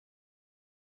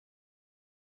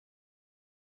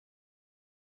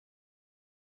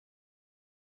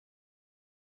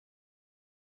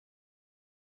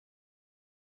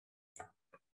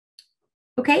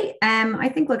Okay, I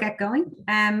think we'll get going.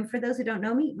 For those who don't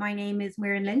know me, my name is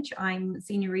Muireann Lynch. I'm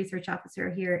Senior Research Officer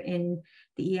here in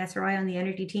the ESRI on the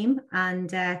Energy team,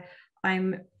 and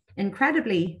I'm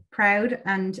incredibly proud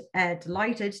and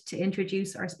delighted to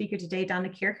introduce our speaker today, Dana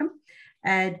Kirchem.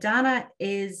 Dana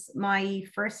is my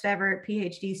first ever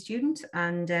PhD student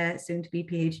and soon to be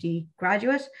PhD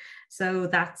graduate. So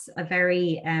that's a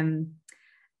very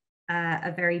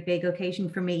big occasion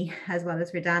for me as well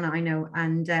as for Dana, I know.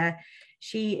 And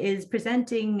she is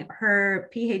presenting her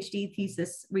PhD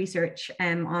thesis research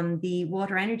on the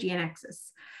water energy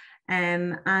nexus.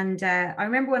 I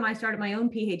remember when I started my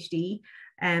own PhD,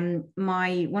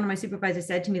 one of my supervisors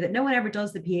said to me that no one ever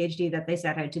does the PhD that they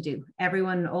set out to do.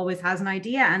 Everyone always has an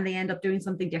idea and they end up doing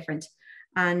something different.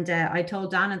 And I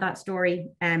told Dana that story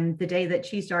the day that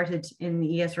she started in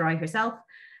the ESRI herself.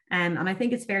 And I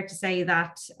think it's fair to say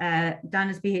that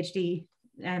Dana's PhD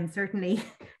certainly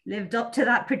lived up to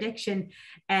that prediction,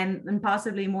 and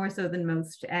possibly more so than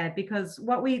most, because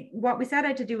what we set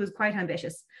out to do was quite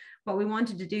ambitious. What we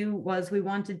wanted to do was we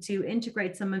wanted to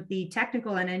integrate some of the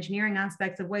technical and engineering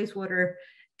aspects of wastewater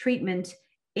treatment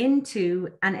into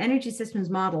an energy systems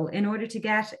model in order to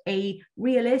get a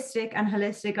realistic and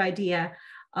holistic idea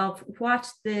of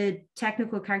what the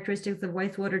technical characteristics of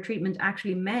wastewater treatment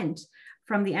actually meant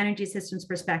from the energy systems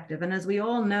perspective. And as we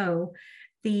all know,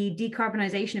 the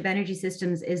decarbonization of energy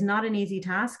systems is not an easy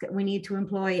task. We need to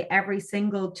employ every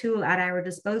single tool at our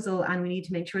disposal, and we need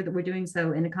to make sure that we're doing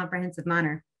so in a comprehensive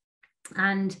manner.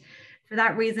 And for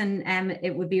that reason,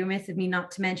 it would be remiss of me not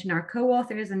to mention our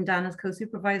co-authors and Dana's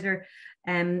co-supervisor,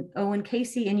 Owen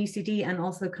Casey in UCD, and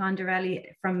also Con Dorelli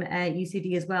from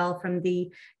UCD as well, from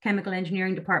the chemical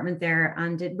engineering department there.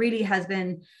 And it really has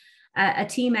been a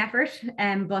team effort,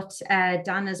 but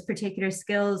Dana's particular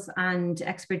skills and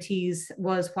expertise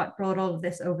was what brought all of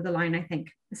this over the line, I think.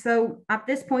 So at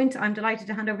this point, I'm delighted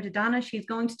to hand over to Dana. She's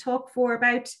going to talk for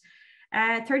about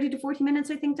 30 to 40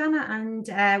 minutes, I think, Dana, and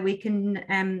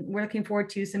we're looking forward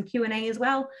to some Q&A as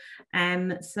well.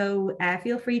 So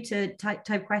feel free to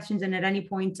type questions in at any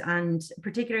point, and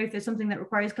particularly if there's something that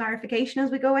requires clarification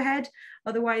as we go ahead.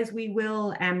 Otherwise, we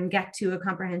will get to a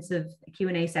comprehensive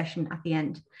Q&A session at the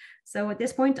end. So at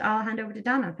this point, I'll hand over to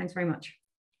Dana. Thanks very much.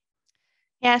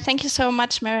 Yeah, thank you so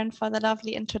much, Muireann, for the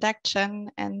lovely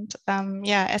introduction. And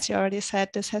yeah, as you already said,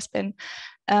 this has been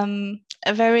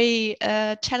a very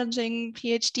challenging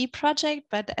PhD project,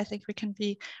 but I think we can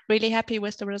be really happy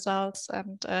with the results.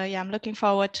 And yeah, I'm looking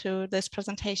forward to this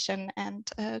presentation and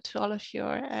to all of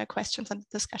your questions and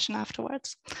discussion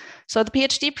afterwards. So the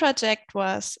PhD project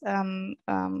was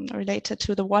related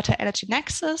to the water energy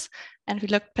nexus, and we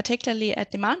looked particularly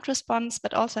at demand response,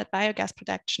 but also at biogas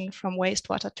production from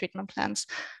wastewater treatment plants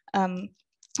in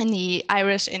the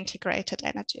Irish integrated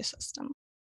energy system.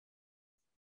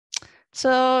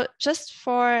 So just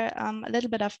for a little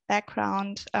bit of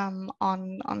background on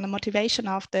the motivation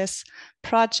of this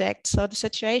project. So the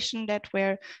situation that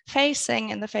we're facing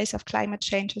in the face of climate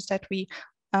change is that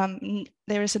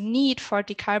there is a need for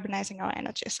decarbonizing our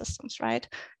energy systems, right?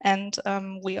 And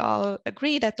we all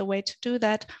agree that the way to do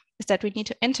that is that we need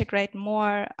to integrate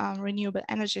more renewable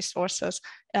energy sources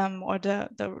or the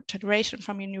generation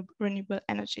from renewable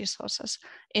energy sources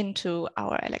into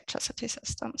our electricity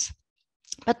systems.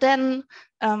 But then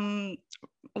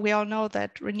we all know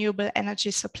that renewable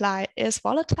energy supply is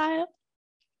volatile,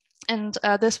 and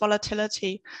this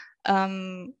volatility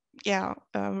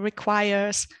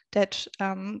requires that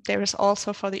there is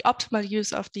also, for the optimal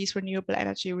use of these renewable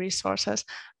energy resources,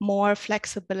 more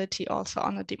flexibility also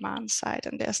on the demand side.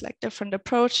 And there's like different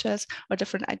approaches or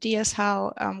different ideas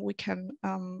how we can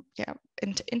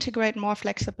integrate more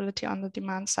flexibility on the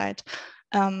demand side.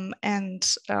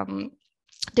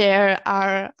 There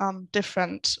are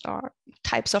different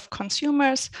types of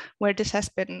consumers where this has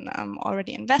been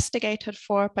already investigated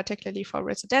for, particularly for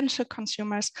residential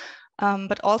consumers,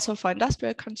 but also for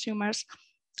industrial consumers.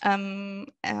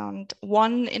 And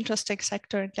one interesting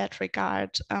sector in that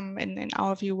regard, in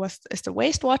our view, is the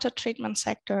wastewater treatment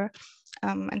sector.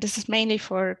 And this is mainly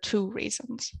for two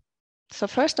reasons. So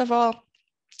first of all,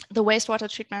 the wastewater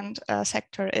treatment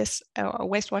sector is,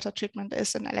 wastewater treatment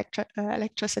is an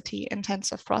electricity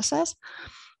intensive process.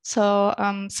 So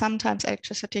sometimes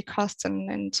electricity costs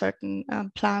in certain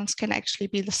plants can actually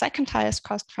be the second highest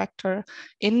cost factor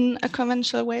in a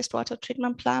conventional wastewater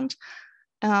treatment plant.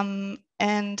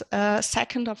 And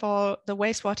second of all, the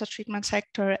wastewater treatment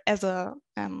sector as a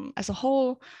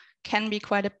whole can be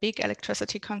quite a big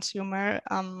electricity consumer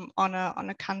on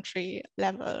a country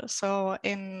level. So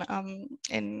in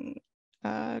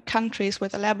countries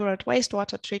with elaborate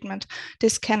wastewater treatment,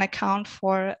 this can account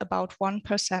for about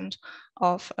 1%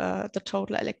 of the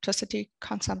total electricity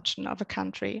consumption of a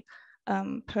country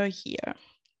per year.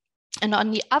 And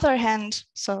on the other hand,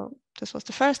 so this was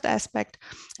the first aspect,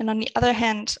 and on the other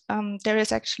hand, there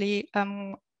is actually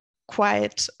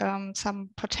quite some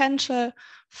potential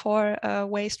for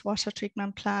wastewater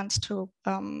treatment plants to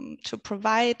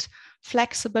provide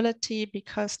flexibility,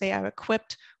 because they are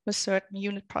equipped with certain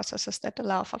unit processes that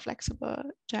allow for flexible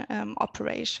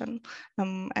operation.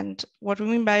 And what we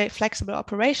mean by flexible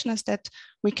operation is that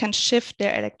we can shift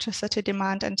their electricity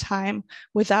demand and time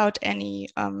without any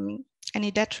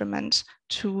detriment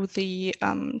to the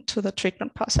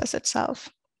treatment process itself.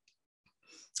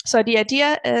 So the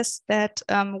idea is that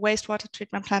wastewater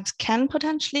treatment plants can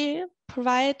potentially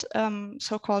provide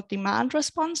so-called demand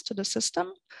response to the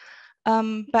system,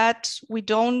 but we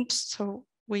don't. So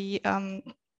we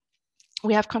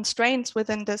have constraints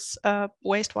within this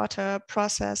wastewater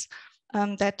process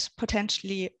that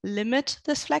potentially limit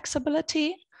this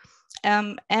flexibility,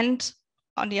 and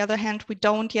on the other hand, we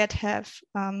don't yet have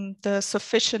the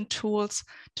sufficient tools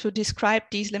to describe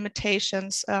these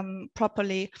limitations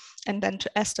properly and then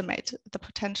to estimate the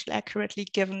potential accurately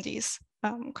given these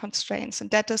constraints.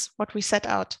 And that is what we set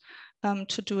out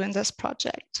to do in this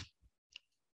project.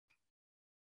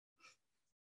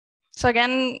 So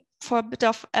again, for a bit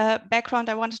of background,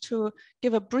 I wanted to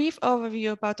give a brief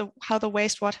overview about how the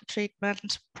wastewater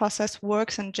treatment process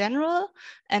works in general,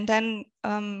 and then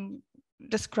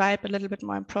describe a little bit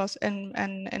more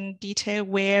in detail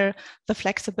where the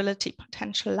flexibility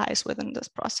potential lies within this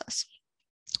process.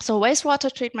 So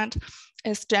wastewater treatment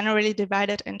is generally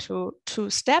divided into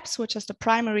 2 steps, which is the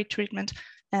primary treatment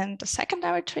and the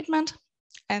secondary treatment.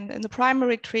 And in the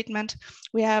primary treatment,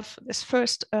 we have this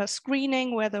first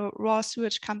screening where the raw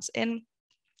sewage comes in,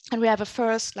 and we have a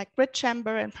first grid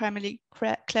chamber and primary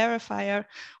clarifier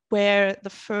where the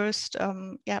first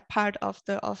part of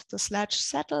the sludge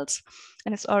settles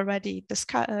and it's already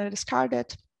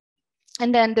discarded.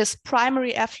 And then this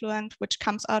primary effluent, which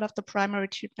comes out of the primary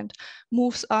treatment,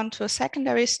 moves on to a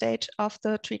secondary stage of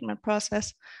the treatment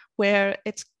process where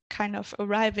it's kind of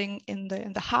arriving in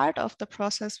the heart of the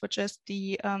process, which is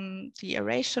the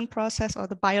aeration process or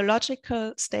the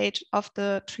biological stage of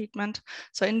the treatment.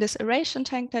 So in this aeration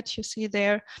tank that you see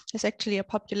there, there's actually a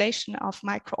population of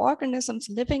microorganisms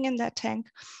living in that tank,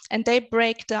 and they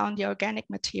break down the organic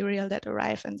material that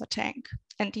arrive in the tank.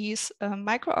 And these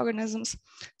microorganisms,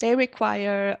 they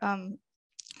require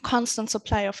constant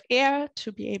supply of air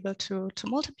to be able to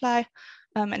multiply,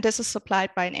 and this is supplied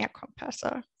by an air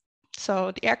compressor.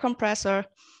 So the air compressor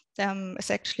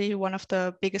is actually one of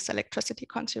the biggest electricity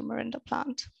consumer in the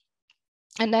plant.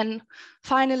 And then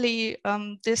finally,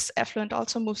 this effluent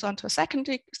also moves on to a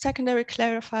secondary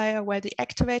clarifier where the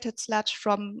activated sludge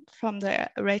from the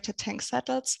aerated tank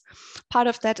settles. Part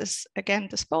of that is again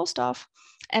disposed of,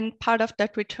 and part of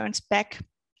that returns back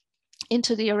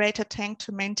into the aerated tank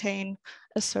to maintain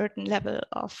a certain level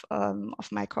of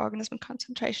microorganism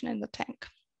concentration in the tank.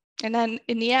 And then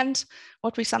in the end,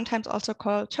 what we sometimes also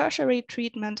call tertiary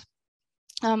treatment,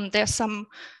 there's some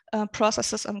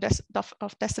processes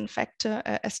of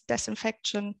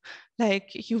disinfection, like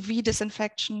UV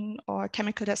disinfection or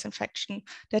chemical disinfection,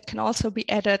 that can also be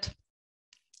added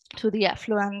to the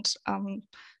effluent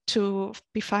to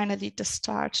be finally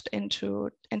discharged into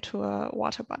a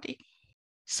water body.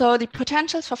 So the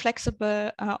potentials for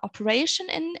flexible operation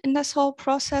in this whole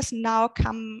process now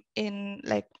come in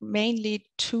mainly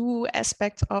 2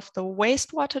 aspects of the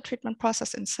wastewater treatment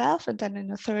process itself, and then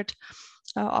in a third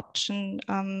option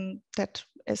that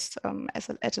is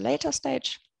at a later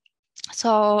stage.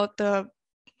 So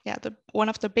one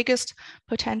of the biggest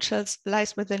potentials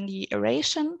lies within the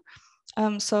aeration.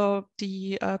 So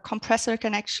the compressor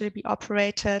can actually be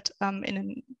operated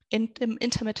in an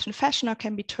intermittent fashion, or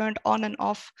can be turned on and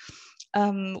off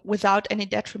without any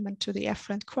detriment to the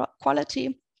effluent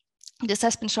quality. This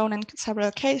has been shown in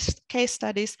several case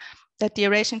studies that the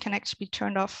aeration can actually be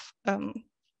turned off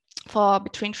for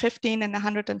between 15 and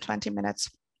 120 minutes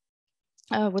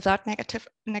without negative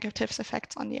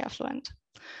effects on the effluent.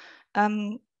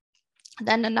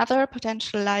 Then another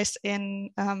potential lies in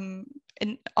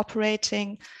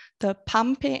operating the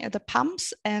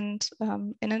pumps and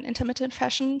in an intermittent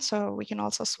fashion. So we can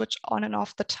also switch on and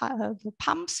off the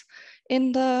pumps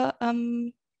in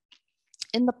the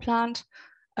plant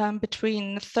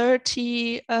between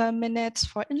 30 minutes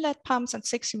for inlet pumps and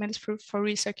 60 minutes for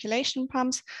recirculation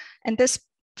pumps. And this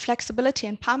flexibility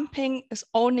in pumping is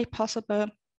only possible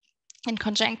in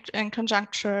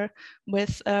conjuncture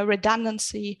with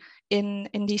redundancy in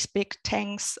these big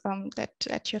tanks that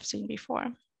you have seen before.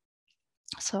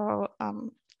 So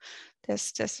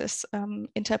there's this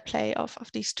interplay of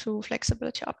these two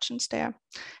flexibility options there.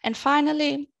 And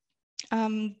finally,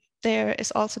 there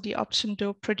is also the option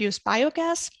to produce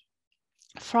biogas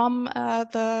from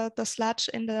the sludge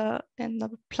in the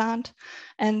plant.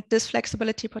 And this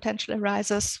flexibility potential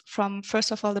arises from,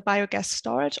 first of all, the biogas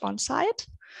storage on site.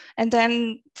 And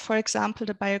then, for example,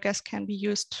 the biogas can be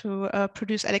used to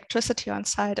produce electricity on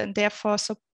site, and therefore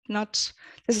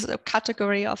this is a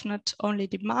category of not only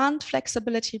demand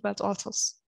flexibility, but also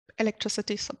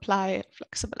electricity supply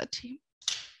flexibility.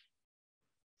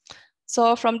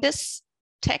 So from this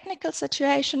technical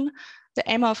situation, the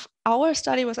aim of our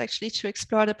study was actually to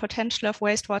explore the potential of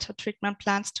wastewater treatment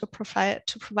plants to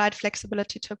provide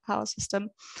flexibility to a power system,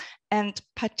 and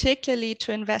particularly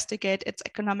to investigate its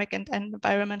economic and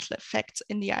environmental effects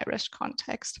in the Irish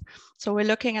context. So we're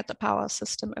looking at the power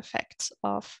system effects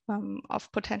of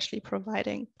potentially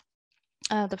providing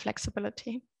the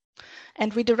flexibility.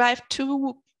 And we derived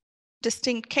two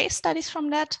distinct case studies from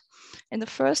that. In the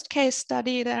first case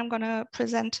study that I'm going to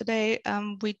present today,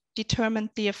 we determined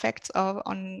the effects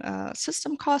on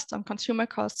system costs, on consumer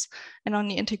costs, and on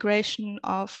the integration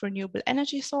of renewable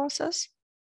energy sources.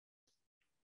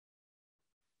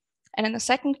 And in the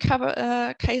second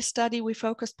case study, we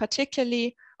focused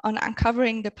particularly on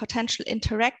uncovering the potential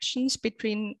interactions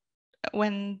between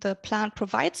when the plant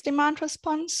provides demand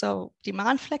response, so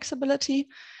demand flexibility,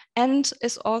 and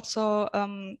is also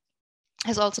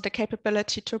has also the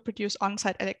capability to produce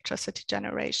on-site electricity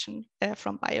generation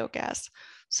from biogas.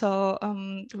 So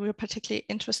we were particularly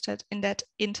interested in that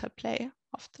interplay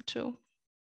of the two.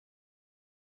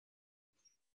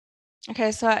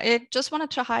 Okay, so I just wanted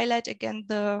to highlight again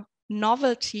the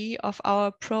novelty of our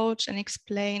approach and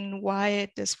explain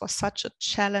why this was such a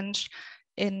challenge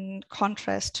in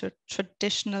contrast to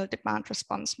traditional demand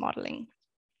response modeling.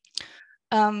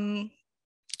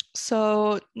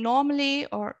 So normally,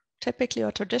 or typically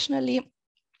or traditionally,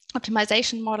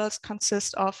 optimization models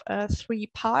consist of 3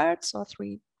 parts or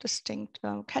 3 distinct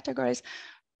categories.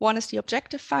 One is the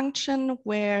objective function,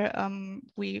 where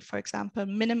we, for example,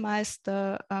 minimize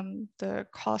the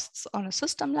costs on a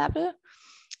system level,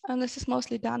 and this is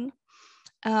mostly done.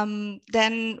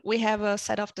 Then we have a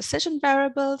set of decision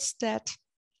variables that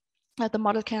the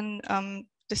model can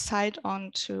decide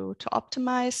on to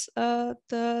optimize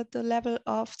the level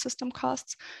of system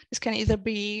costs. This can either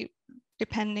be,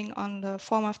 depending on the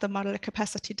form of the model, a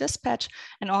capacity dispatch,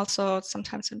 and also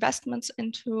sometimes investments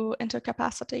into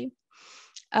capacity.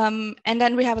 And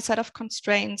then we have a set of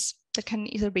constraints that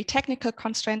can either be technical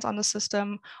constraints on the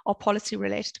system or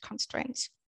policy-related constraints.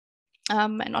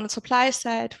 And on the supply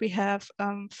side, we have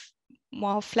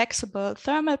more flexible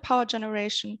thermal power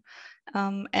generation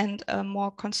and a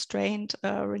more constrained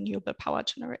renewable power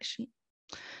generation.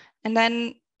 And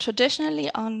then traditionally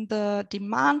on the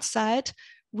demand side,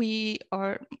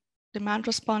 demand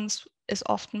response is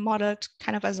often modeled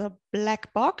kind of as a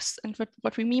black box. And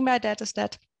what we mean by that is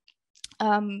that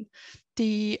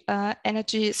the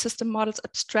energy system models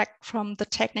abstract from the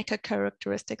technical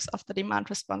characteristics of the demand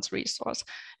response resource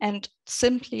and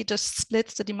simply just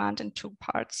splits the demand in 2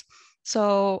 parts.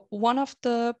 So one of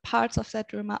the parts of that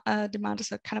demand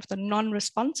is a kind of the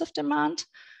non-responsive demand,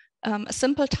 a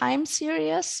simple time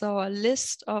series, so a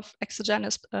list of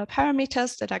exogenous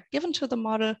parameters that are given to the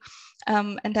model,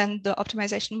 and then the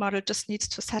optimization model just needs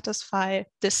to satisfy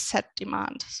this set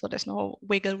demand. So there's no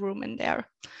wiggle room in there.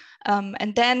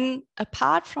 And then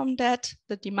apart from that,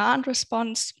 the demand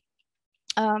response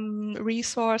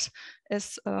resource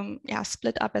is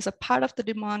split up as a part of the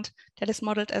demand that is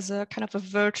modeled as a kind of a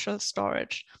virtual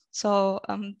storage. So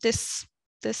this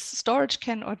storage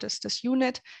this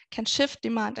unit can shift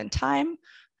demand and time,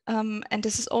 and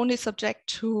this is only subject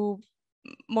to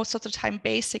most of the time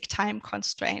basic time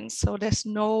constraints. So there's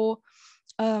no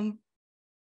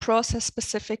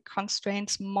process-specific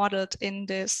constraints modeled in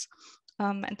this.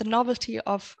 And the novelty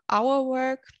of our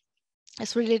work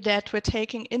is really that we're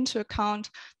taking into account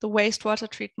the wastewater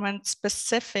treatment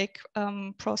specific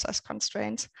process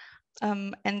constraints,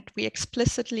 and we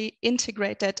explicitly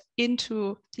integrate that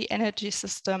into the energy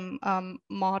system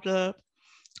model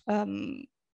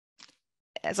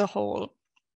as a whole.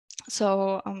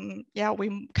 So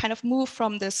we kind of move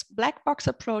from this black box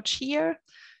approach here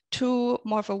to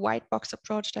more of a white box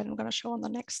approach that I'm going to show on the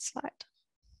next slide.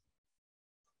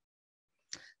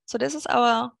 So this is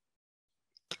our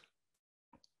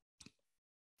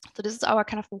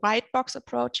kind of white box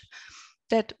approach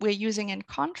that we're using in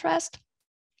contrast.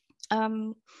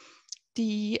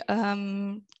 the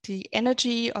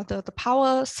energy or the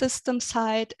power system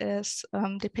side is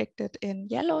depicted in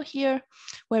yellow here,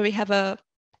 where we have a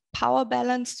power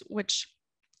balance which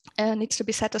needs to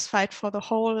be satisfied for the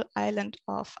whole island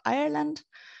of Ireland.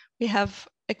 We have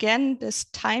again this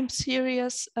time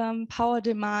series power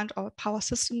demand or power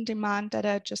system demand that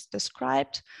I just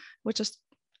described, which is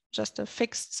just a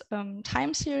fixed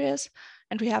time series.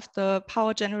 And we have the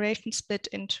power generation split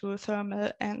into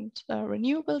thermal and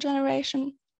renewable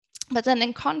generation. But then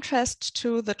in contrast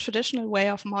to the traditional way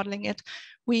of modeling it,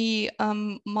 we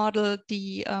model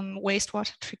the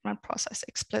wastewater treatment process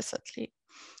explicitly.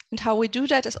 And how we do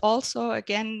that is also,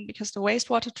 again, because the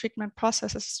wastewater treatment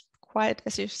process is quite,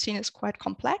 as you've seen, is quite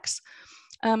complex.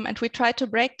 And we try to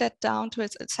break that down to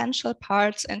its essential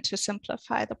parts and to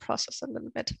simplify the process a little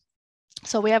bit.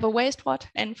 So we have a wastewater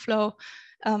inflow,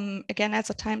 again, as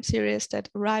a time series that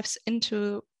arrives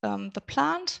into the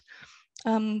plant.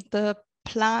 The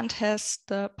plant has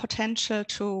the potential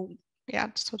to,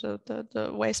 so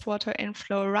the wastewater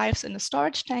inflow arrives in a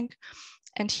storage tank.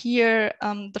 And here,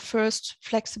 the first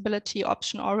flexibility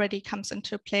option already comes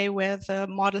into play, where the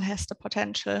model has the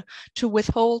potential to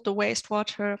withhold the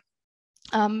wastewater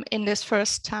in this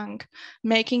first tank,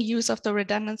 making use of the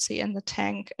redundancy in the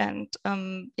tank and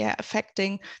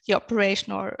affecting the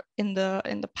operation or in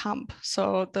the pump.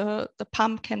 So the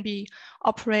pump can be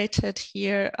operated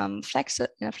here in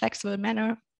a flexible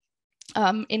manner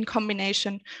in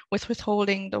combination with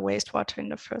withholding the wastewater in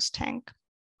the first tank.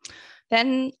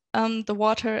 Then the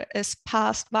water is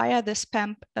passed via this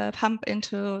pump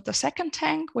into the second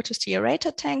tank, which is the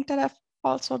aerated tank that I've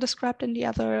also described in the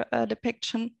other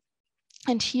depiction.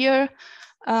 And here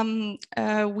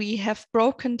we have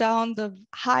broken down the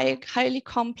highly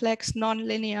complex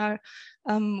nonlinear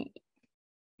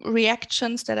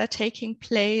reactions that are taking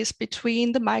place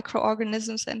between the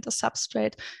microorganisms and the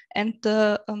substrate and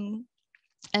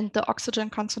the oxygen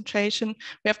concentration.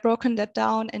 We have broken that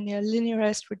down in a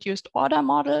linearized reduced order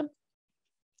model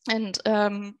and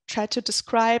tried to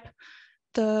describe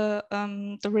the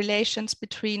relations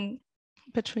between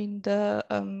the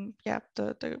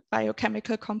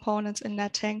biochemical components in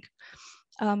that tank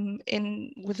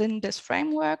within this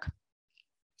framework.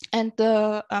 And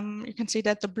you can see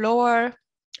that the blower,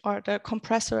 or the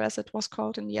compressor as it was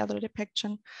called in the other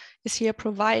depiction, is here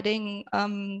providing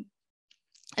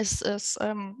is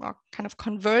kind of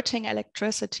converting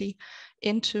electricity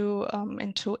into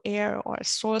air or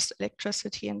sourced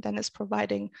electricity, and then is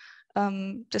providing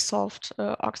dissolved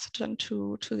oxygen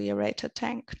to the aerated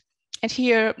tank. And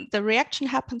here the reaction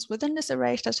happens within this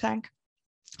aerated tank,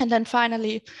 and then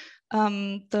finally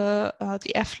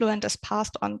the effluent is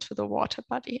passed on to the water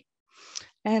body.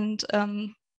 And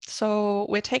so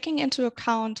we're taking into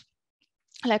account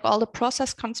like all the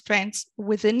process constraints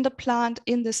within the plant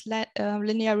in this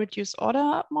linear reduced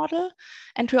order model.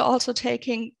 And we're also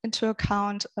taking into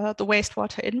account the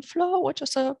wastewater inflow, which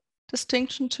is a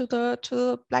distinction to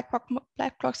the black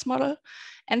box model.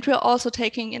 And we're also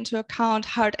taking into account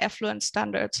hard effluent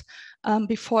standards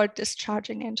before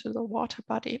discharging into the water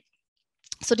body.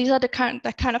 So these are the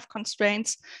kind of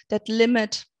constraints that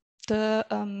limit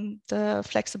the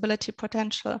flexibility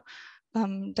potential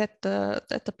that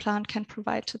the plant can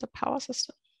provide to the power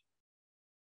system.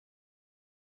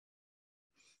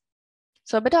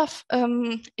 So a bit of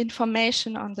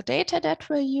information on the data that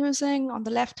we're using. On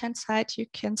the left-hand side, you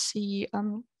can see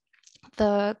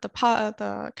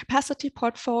the capacity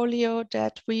portfolio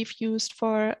that we've used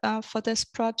for this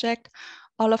project.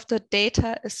 All of the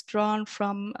data is drawn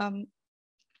from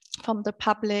the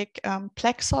public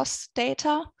Plexos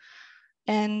data.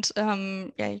 And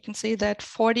you can see that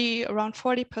around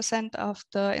 40% of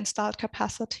the installed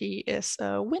capacity is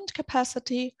wind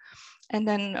capacity, and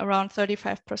then around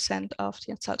 35% of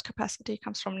the installed capacity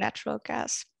comes from natural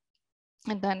gas.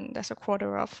 And then there's a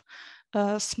quarter of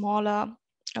smaller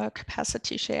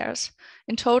capacity shares.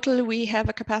 In total, we have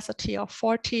a capacity of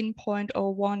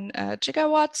 14.01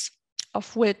 gigawatts,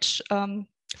 of which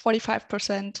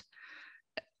 45%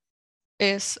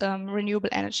 is renewable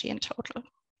energy in total.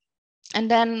 And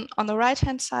then on the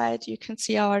right-hand side, you can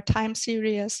see our time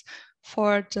series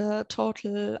for the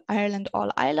total Ireland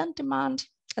all-island demand,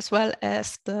 as well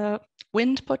as the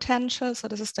wind potential. So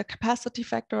this is the capacity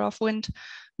factor of wind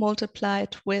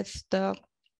multiplied with the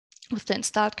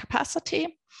installed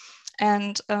capacity.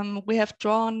 And we have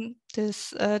drawn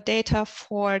this data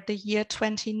for the year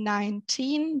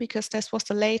 2019, because this was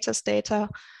the latest data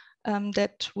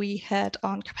that we had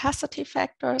on capacity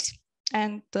factors.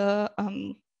 And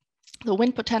the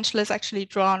wind potential is actually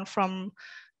drawn from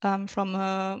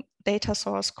a data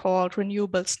source called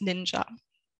Renewables Ninja.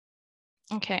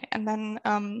 Okay, and then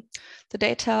the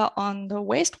data on the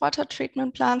wastewater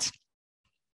treatment plants.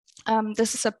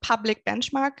 This is a public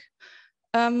benchmark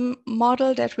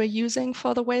model that we're using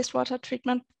for the wastewater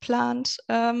treatment plant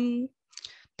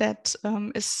that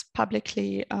is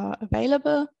publicly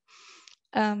available.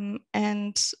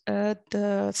 And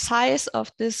the size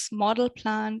of this model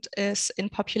plant is in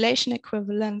population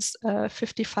equivalents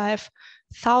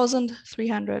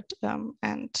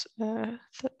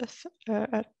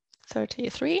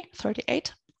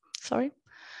 55,338, sorry,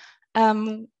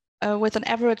 with an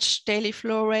average daily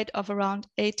flow rate of around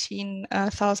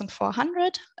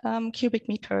 18,400 cubic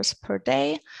meters per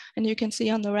day. And you can see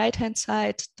on the right-hand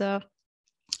side the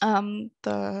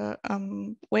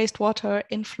wastewater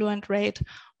influent rate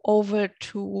over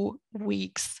 2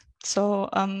 weeks. So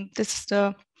this is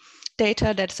the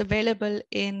data that's available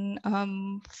in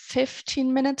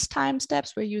 15 minutes time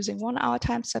steps. We're using 1 hour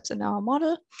time steps in our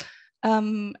model.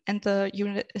 And the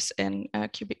unit is in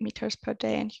cubic meters per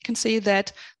day. And you can see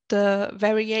that the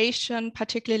variation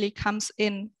particularly comes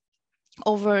in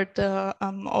over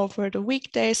the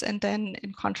weekdays, and then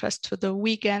in contrast to the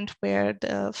weekend where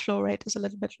the flow rate is a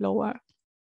little bit lower.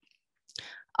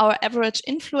 Our average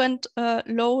influent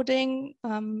loading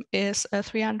is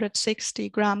 360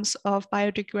 grams of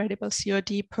biodegradable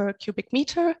COD per cubic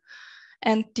meter,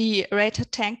 and the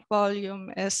rated tank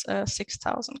volume is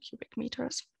 6,000 cubic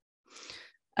meters.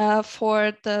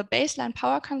 For the baseline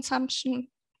power consumption,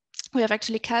 we have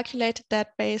actually calculated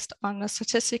that based on a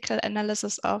statistical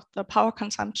analysis of the power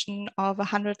consumption of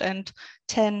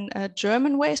 110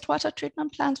 German wastewater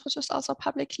treatment plants, which is also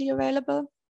publicly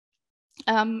available.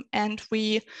 And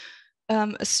we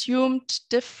assumed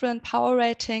different power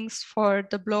ratings for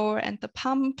the blower and the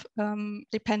pump,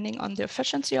 depending on the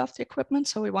efficiency of the equipment.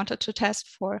 So we wanted to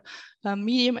test for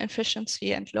medium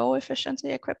efficiency and low efficiency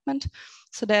equipment.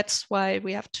 So that's why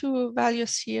we have 2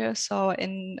 values here. So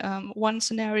in one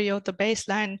scenario, the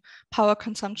baseline power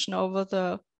consumption over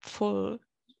the full,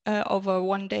 over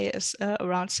 1 day is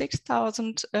around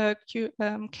 6,000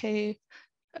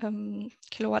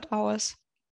 kilowatt hours.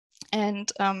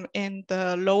 And in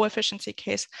the low efficiency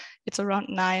case, it's around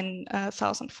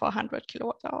 9,400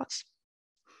 kilowatt hours.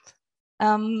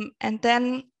 And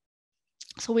then,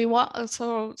 so we want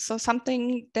so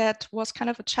something that was kind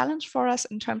of a challenge for us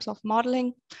in terms of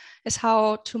modeling is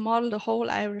how to model the whole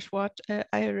Irish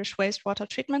wastewater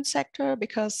treatment sector,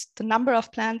 because the number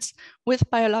of plants with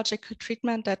biological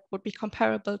treatment that would be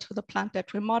comparable to the plant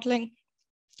that we're modeling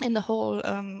in the whole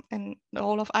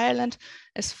of Ireland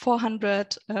is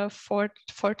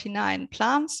 449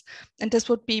 plants, and this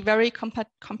would be very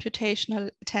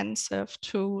computational intensive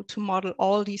to model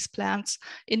all these plants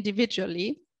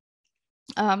individually.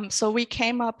 So we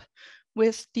came up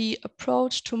with the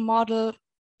approach to model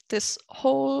this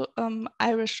whole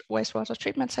Irish wastewater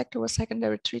treatment sector with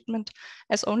secondary treatment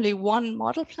as only one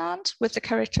model plant with the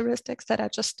characteristics that I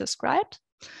just described.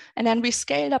 And then we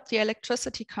scaled up the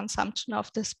electricity consumption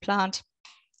of this plant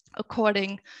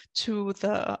according to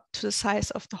the size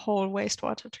of the whole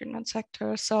wastewater treatment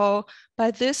sector. So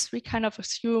by this, we kind of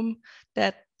assume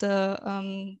that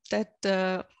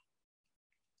the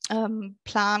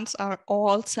plants are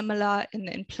all similar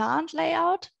in plant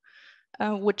layout,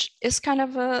 which is kind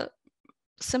of a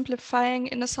simplifying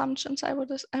in assumptions, I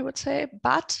would say,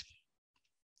 but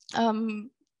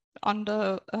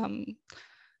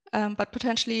but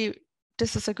potentially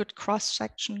this is a good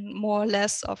cross-section, more or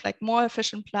less, of like more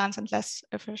efficient plants and less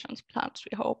efficient plants,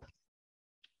 we hope.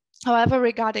 However,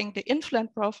 regarding the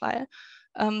influent profile,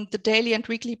 the daily and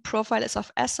weekly profile is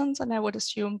of essence, and I would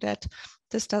assume that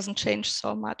this doesn't change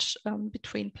so much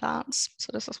between plants.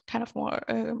 So this is kind of more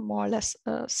or less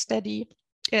steady,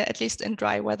 at least in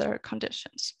dry weather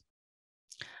conditions.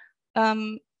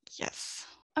 Yes,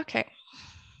 okay.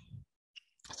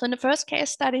 So in the first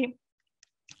case study,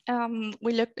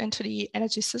 we looked into the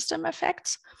energy system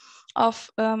effects of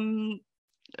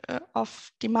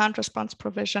demand response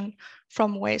provision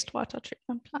from wastewater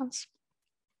treatment plants.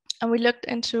 And we looked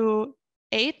into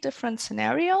 8 different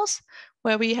scenarios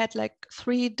where we had like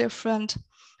 3 different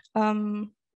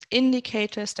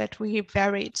indicators that we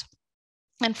varied.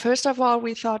 And first of all,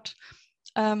 we thought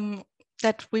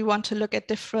that we want to look at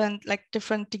different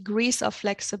degrees of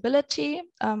flexibility,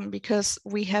 because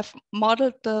we have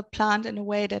modeled the plant in a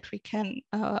way that we can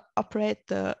operate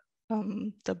the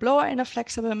blower in a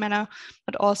flexible manner,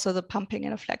 but also the pumping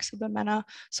in a flexible manner.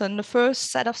 So in the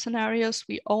first set of scenarios,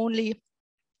 we only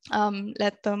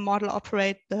let the model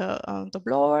operate the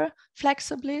blower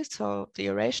flexibly, so the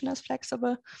aeration is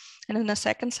flexible. And in the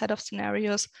second set of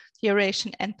scenarios, the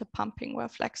aeration and the pumping were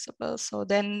flexible. So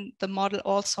then the model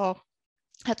also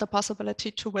had the possibility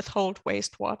to withhold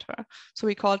wastewater. So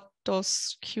we called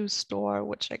those Q-store,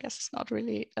 which I guess is not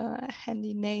really a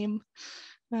handy name,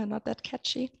 not that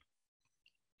catchy.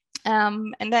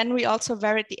 And then we also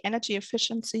varied the energy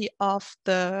efficiency of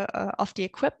the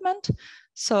equipment.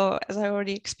 So as I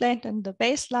already explained in the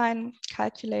baseline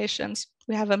calculations,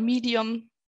 we have a medium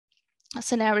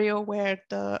scenario where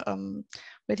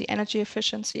the energy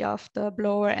efficiency of the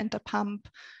blower and the pump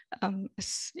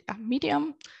is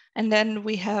medium. And then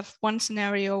we have one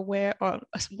scenario where, or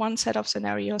one set of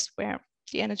scenarios where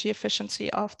the energy efficiency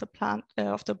of the plant,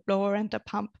 of the blower and the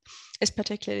pump is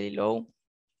particularly low.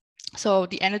 So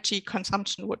the energy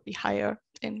consumption would be higher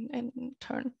in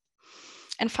turn.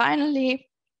 And finally,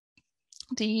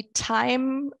 the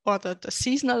time or the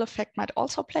seasonal effect might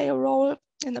also play a role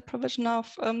in the provision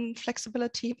of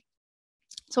flexibility.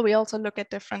 So we also look at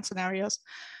different scenarios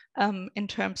in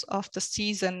terms of the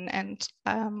season, and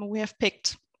we have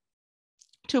picked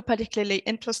two particularly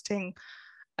interesting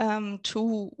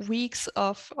 2 weeks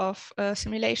of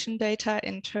simulation data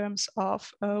in terms of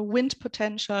wind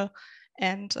potential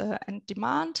and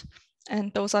demand.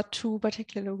 And those are 2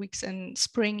 particular weeks in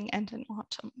spring and in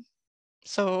autumn.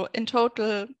 So in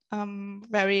total,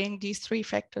 varying these 3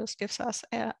 factors gives us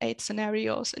 8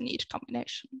 scenarios in each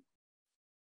combination.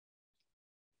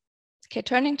 Okay,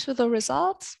 turning to the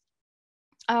results.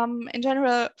 In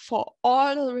general, for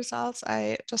all the results,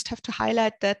 I just have to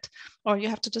highlight that, or you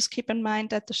have to just keep in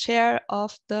mind that the share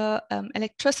of the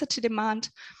electricity demand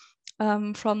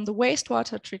from the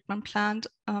wastewater treatment plant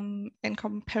in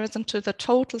comparison to the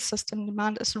total system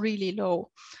demand is really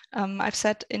low. I've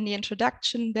said in the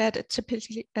introduction that it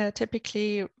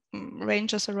typically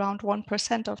ranges around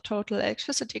 1% of total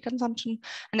electricity consumption,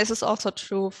 and this is also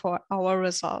true for our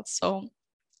results. So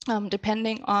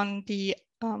depending on the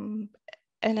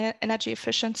energy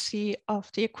efficiency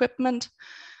of the equipment,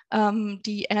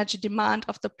 the energy demand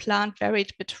of the plant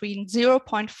varied between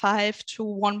 0.5 to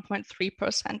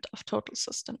 1.3% of total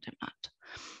system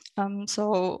demand.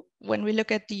 So when we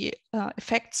look at the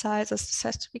effect sizes, this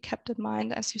has to be kept in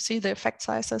mind. As you see, the effect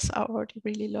sizes are already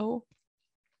really low.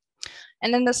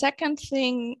 And then the second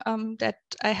thing that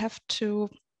I have to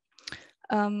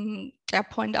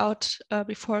point out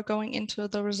before going into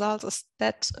the results is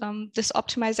that this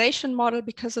optimization model,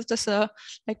 because of this,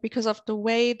 because of the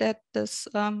way that this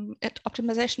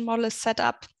optimization model is set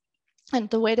up and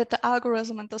the way that the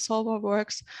algorithm and the solver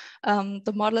works,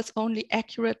 the model is only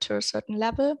accurate to a certain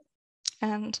level.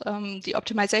 And the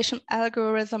optimization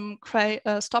algorithm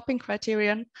stopping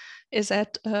criterion is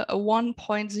at a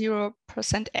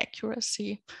 1.0%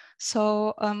 accuracy.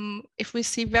 So if we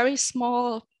see very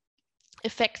small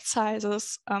effect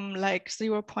sizes like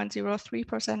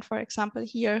 0.03%, for example,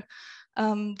 here,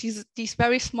 these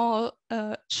very small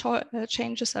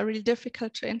changes are really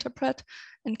difficult to interpret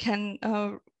and can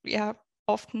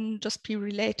often just be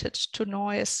related to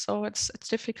noise. So it's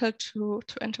difficult to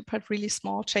interpret really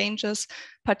small changes,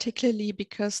 particularly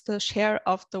because the share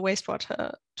of the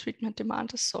wastewater treatment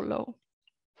demand is so low.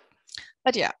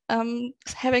 But yeah,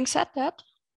 having said that,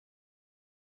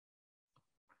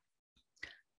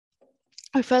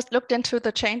 we first looked into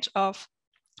the change of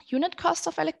unit costs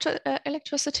of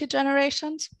electricity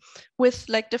generations with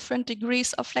different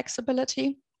degrees of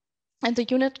flexibility. And the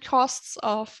unit costs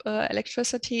of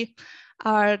electricity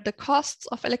are the costs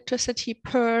of electricity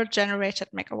per generated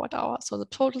megawatt hour. So the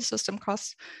total system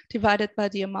costs divided by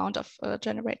the amount of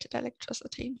generated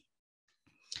electricity.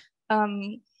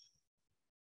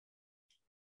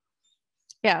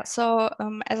 Yeah, so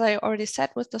as I already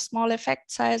said, with the small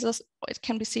effect sizes, it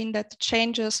can be seen that the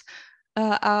changes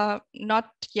are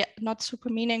not super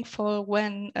meaningful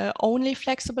when only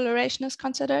flexible aeration is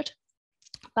considered.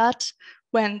 But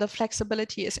when the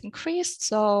flexibility is increased,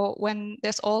 so when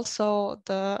there's also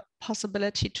the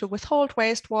possibility to withhold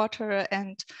wastewater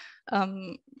and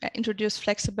introduce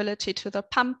flexibility to the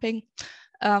pumping,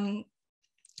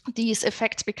 these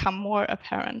effects become more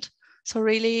apparent. So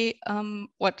really,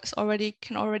 what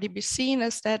can already be seen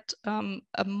is that an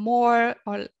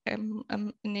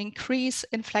increase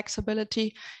in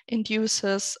flexibility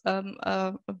induces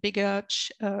a bigger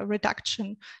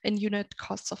reduction in unit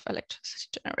costs of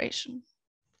electricity generation.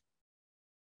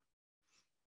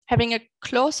 Having a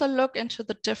closer look into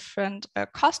the different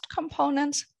cost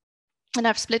components, and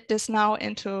I've split this now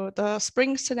into the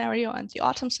spring scenario and the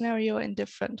autumn scenario in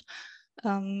different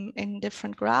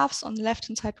graphs. On the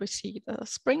left-hand side, we see the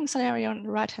spring scenario. On the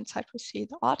right-hand side, we see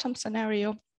the autumn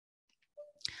scenario.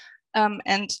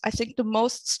 And I think the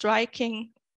most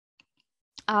striking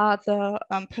are the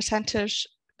percentage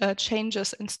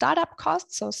changes in startup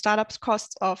costs. So startup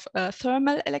costs of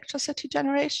thermal electricity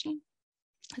generation.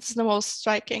 This is the most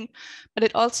striking, but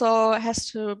it also has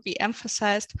to be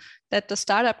emphasized that the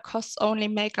startup costs only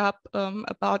make up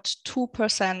about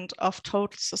 2% of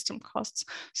total system costs.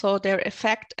 So their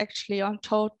effect actually on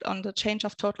the change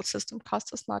of total system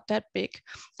costs is not that big.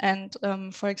 And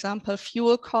for example,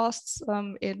 fuel costs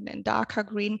in darker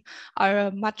green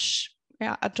are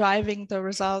are driving the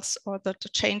results or the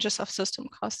changes of system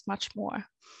costs much more.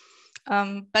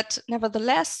 But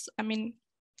nevertheless, I mean,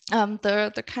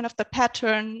 the kind of the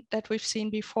pattern that we've seen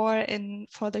before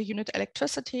for the unit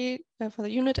electricity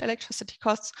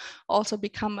costs also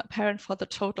become apparent for the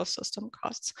total system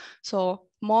costs. So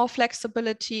more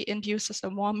flexibility induces a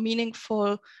more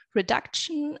meaningful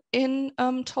reduction in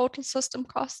total system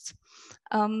costs,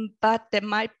 but there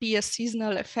might be a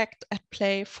seasonal effect at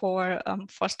play for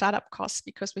startup costs,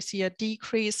 because we see a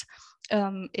decrease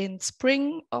in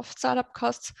spring of startup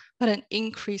costs, but an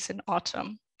increase in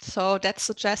autumn. So that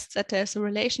suggests that there's a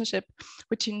relationship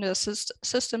between the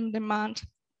system demand,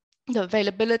 the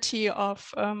availability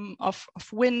of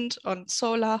wind and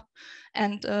solar,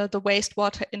 and the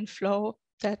wastewater inflow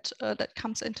that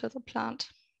comes into the plant.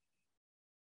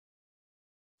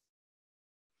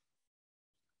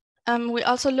 We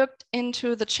also looked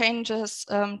into the changes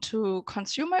to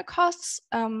consumer costs,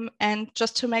 and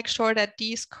just to make sure that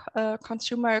these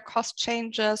consumer cost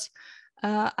changes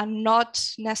are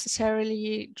not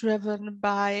necessarily driven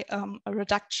by a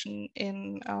reduction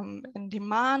in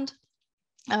demand.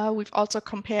 We've also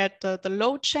compared the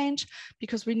load change,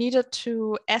 because we needed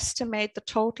to estimate the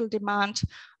total demand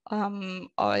in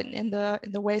the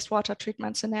wastewater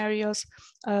treatment scenarios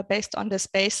based on this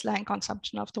baseline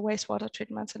consumption of the wastewater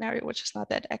treatment scenario, which is not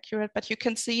that accurate. But you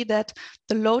can see that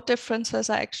the load differences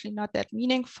are actually not that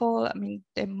meaningful. I mean,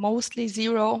 they're mostly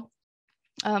zero.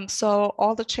 So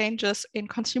all the changes in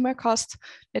consumer costs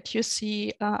that you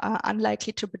see are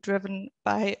unlikely to be driven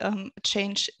by a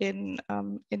change in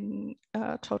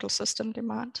total system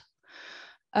demand.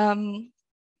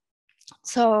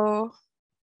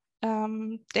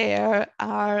 There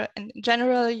are, in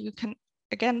general, you can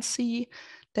again see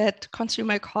that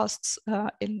consumer costs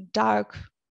in dark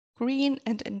green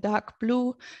and in dark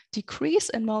blue decrease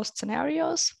in most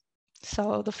scenarios.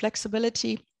 So the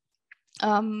flexibility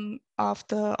of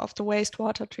the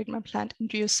wastewater treatment plant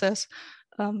induces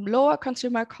lower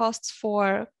consumer costs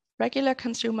for regular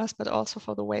consumers, but also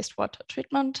for the wastewater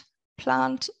treatment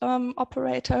plant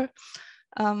operator.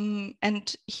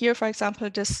 And here, for example,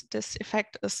 this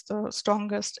effect is the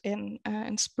strongest in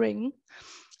spring.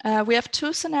 We have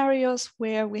two scenarios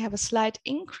where we have a slight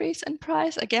increase in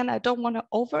price. Again, I don't want to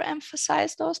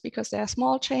overemphasize those because they are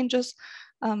small changes,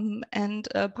 and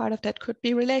part of that could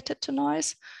be related to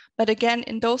noise. But again,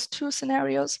 in those two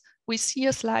scenarios, we see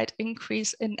a slight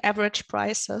increase in average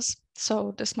prices.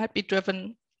 So this might be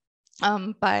driven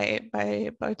by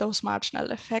those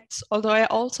marginal effects. Although I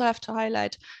also have to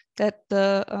highlight that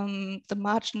the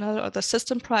marginal or the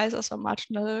system prices or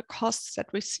marginal costs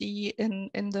that we see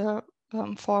in the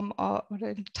form or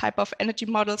the type of energy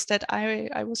models that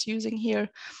I was using here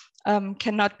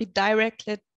cannot be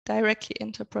directly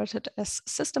interpreted as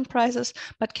system prices,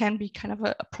 but can be kind of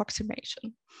an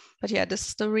approximation. But yeah, this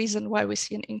is the reason why we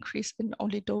see an increase in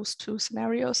only those two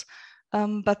scenarios.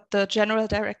 But the general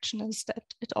direction is that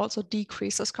it also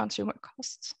decreases consumer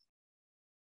costs.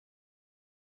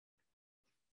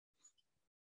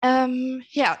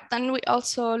 Yeah, then we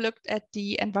also looked at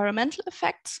the environmental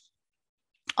effects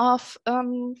of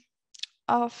the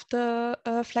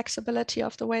flexibility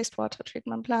of the wastewater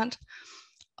treatment plant.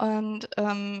 And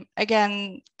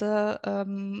again, the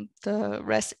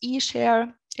Res-E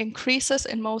share increases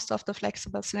in most of the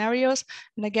flexible scenarios,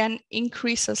 and again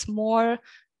increases more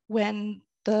when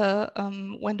the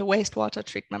wastewater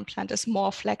treatment plant is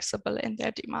more flexible in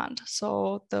their demand.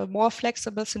 So the more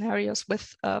flexible scenarios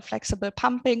with flexible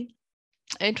pumping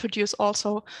introduce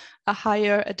also a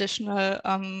higher additional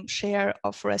share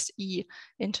of Res-E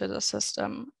into the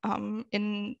system.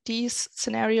 In these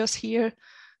scenarios here,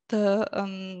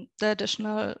 the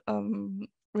additional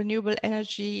renewable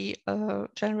energy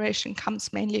generation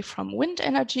comes mainly from wind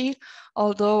energy,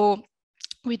 although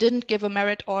we didn't give a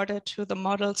merit order to the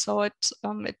model, so it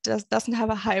doesn't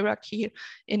have a hierarchy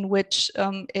in which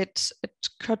it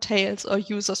curtails or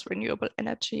uses renewable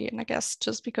energy. And I guess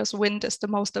just because wind is the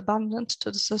most abundant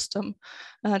to the system,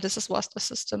 this is what the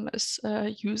system is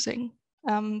using.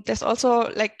 There's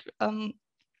also like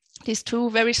these two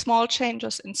very small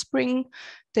changes in spring.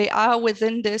 They are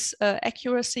within this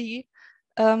accuracy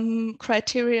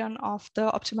criterion of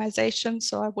the optimization,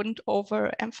 so I wouldn't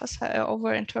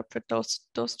overinterpret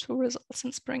those two results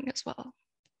in spring as well.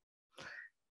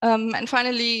 And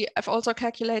finally, I've also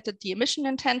calculated the emission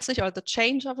intensity, or the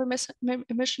change of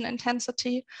emission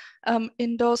intensity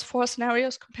in those 4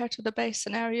 scenarios compared to the base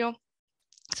scenario.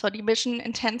 So the emission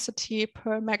intensity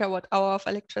per megawatt hour of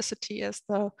electricity is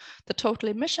the total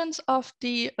emissions of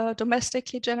the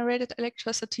domestically generated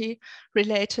electricity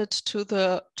related to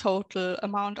the total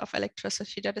amount of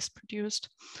electricity that is produced.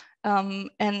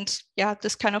 And yeah,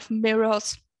 this kind of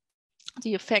mirrors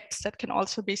the effects that can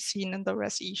also be seen in the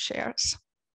Res-E shares.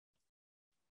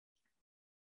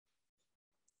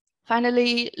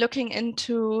 Finally, looking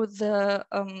into the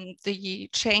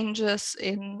changes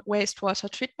in wastewater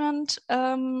treatment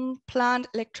plant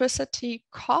electricity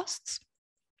costs.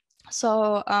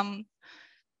 So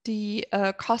the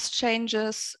cost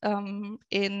changes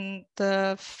in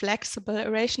the flexible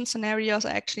aeration scenarios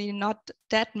are actually not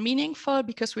that meaningful,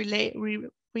 because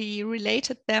we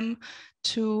related them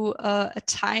to a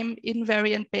time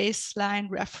invariant baseline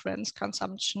reference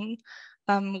consumption,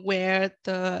 where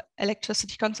the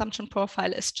electricity consumption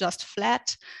profile is just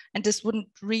flat. And this wouldn't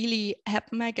really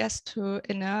happen, I guess,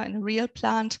 in a real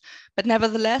plant. But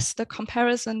nevertheless, the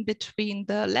comparison between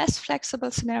the less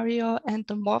flexible scenario and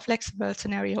the more flexible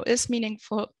scenario is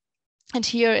meaningful. And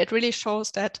here it really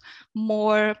shows that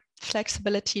more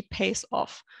flexibility pays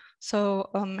off. So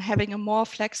having a more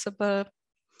flexible,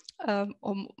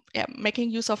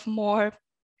 making use of more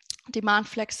demand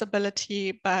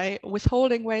flexibility by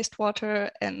withholding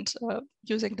wastewater and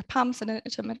using the pumps in an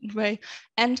intermittent way,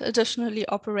 and additionally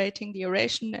operating the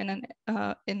aeration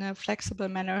in a flexible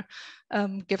manner,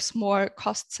 gives more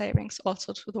cost savings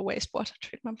also to the wastewater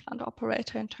treatment plant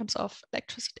operator in terms of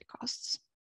electricity costs.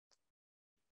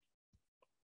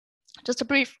 Just a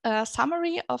brief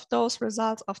summary of those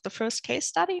results of the first case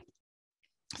study.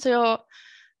 So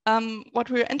what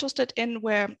we were interested in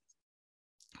were,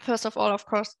 first of all, of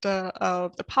course,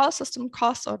 the power system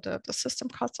costs, or the system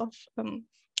costs of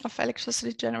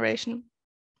electricity generation,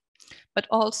 but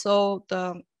also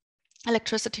the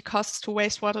electricity costs to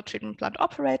wastewater treatment plant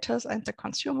operators and the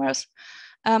consumers,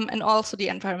 and also the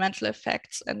environmental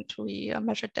effects. And we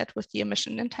measured that with the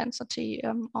emission intensity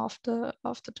of the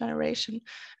generation.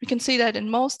 We can see that in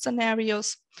most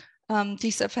scenarios,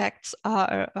 these effects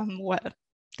are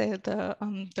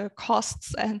the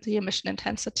costs and the emission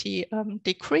intensity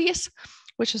decrease,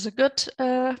 which is a good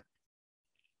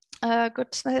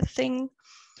thing.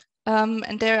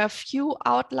 And there are a few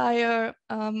outlier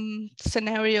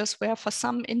scenarios where, for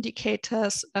some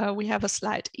indicators, we have a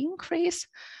slight increase.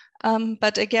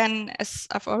 But again, as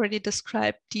I've already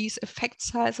described, these effect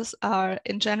sizes are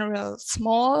in general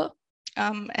small.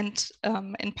 And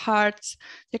in parts,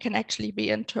 they can actually be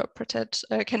interpreted,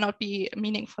 cannot be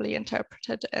meaningfully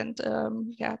interpreted, and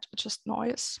yeah, just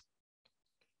noise.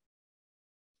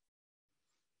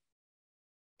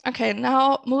 Okay,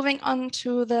 now moving on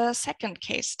to the second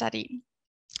case study.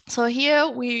 So here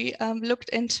we looked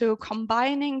into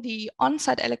combining the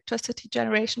on-site electricity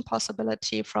generation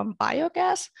possibility from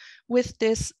biogas with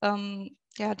this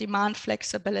demand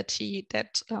flexibility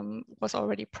that was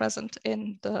already present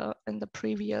in the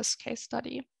previous case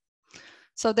study.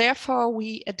 So therefore,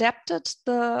 we adapted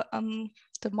the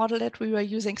model that we were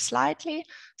using slightly.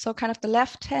 So kind of the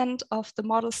left hand of the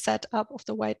model setup of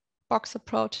the white box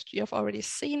approach you have already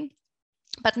seen.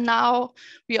 But now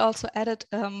we also added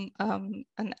an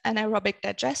anaerobic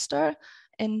digester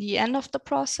in the end of the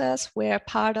process, where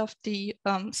part of the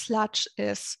sludge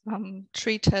is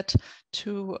treated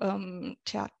to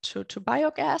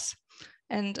biogas.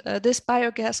 And this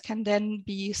biogas can then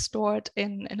be stored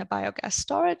in a biogas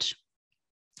storage.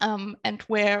 And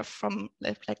where from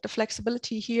like the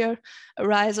flexibility here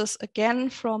arises again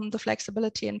from the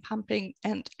flexibility in pumping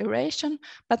and aeration,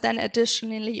 but then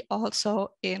additionally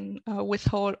also in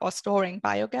withhold or storing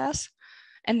biogas.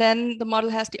 And then the model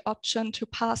has the option to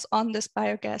pass on this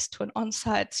biogas to an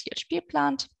on-site CHP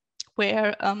plant,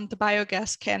 where the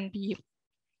biogas can be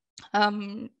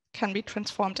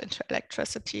transformed into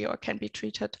electricity, or can be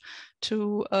treated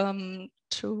to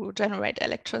generate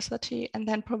electricity and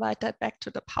then provide that back to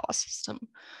the power system.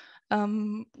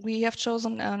 We have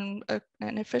chosen an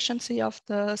efficiency of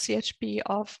the CHP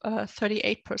of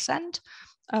 38%,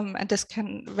 and this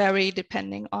can vary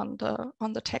depending on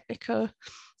the technical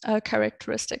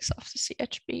characteristics of the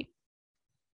CHP.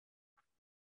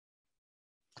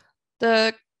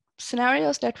 The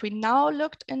scenarios that we now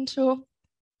looked into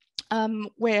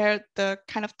where the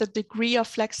kind of the degree of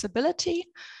flexibility.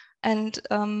 And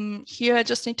here I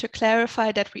just need to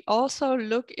clarify that we also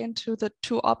look into the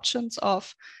two options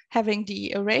of having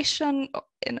the aeration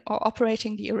or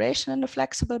operating the aeration in a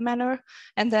flexible manner,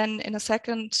 and then in a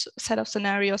second set of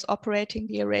scenarios operating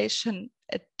the aeration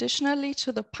additionally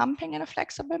to the pumping in a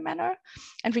flexible manner.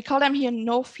 And we call them here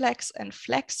no flex and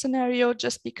flex scenario,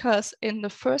 just because in the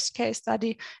first case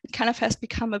study, it kind of has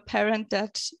become apparent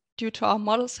that due to our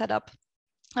model setup,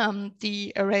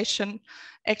 the aeration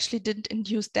actually didn't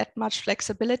induce that much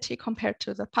flexibility compared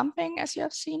to the pumping, as you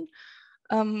have seen.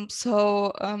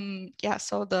 So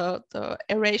the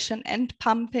aeration and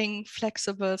pumping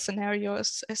flexible scenario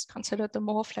is considered the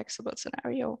more flexible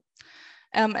scenario.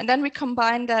 And then we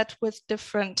combine that with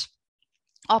different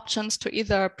options to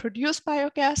either produce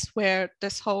biogas, where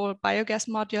this whole biogas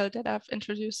module that I've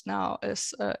introduced now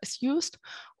is used,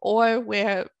 or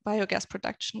where biogas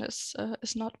production is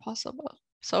not possible.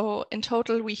 So in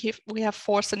total, we have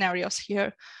 4 scenarios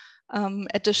here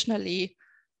additionally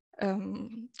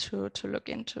to look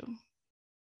into.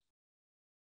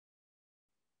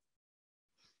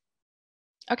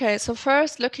 Okay, so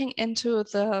first looking into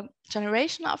the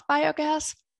generation of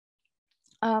biogas.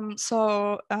 In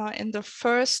the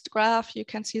first graph, you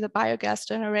can see the biogas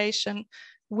generation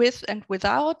with and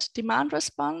without demand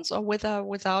response, or with or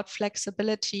without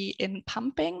flexibility in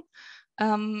pumping.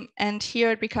 And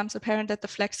here it becomes apparent that the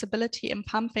flexibility in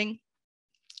pumping,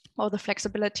 or the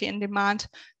flexibility in demand,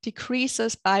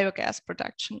 decreases biogas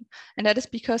production. And that is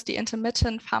because the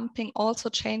intermittent pumping also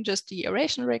changes the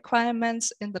aeration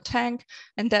requirements in the tank,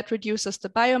 and that reduces the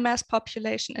biomass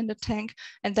population in the tank,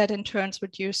 and that in turn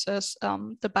reduces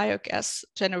the biogas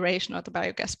generation or the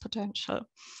biogas potential.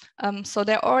 So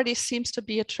there already seems to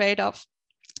be a trade-off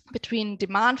between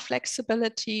demand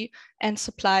flexibility and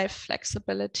supply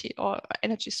flexibility, or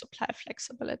energy supply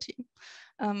flexibility.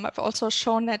 I've also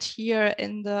shown that here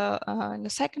in the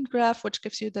second graph, which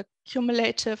gives you the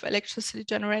cumulative electricity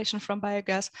generation from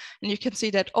biogas. And you can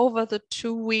see that over the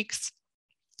 2 weeks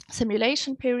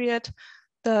simulation period,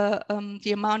 the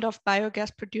amount of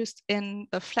biogas produced in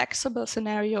the flexible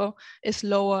scenario is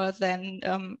lower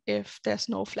than if there's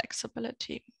no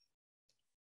flexibility.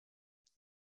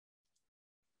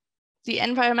 The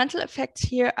environmental effects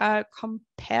here are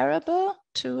comparable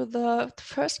to the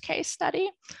first case study.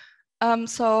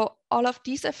 So all of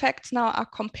these effects now are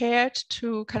compared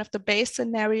to kind of the base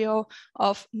scenario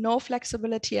of no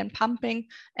flexibility in pumping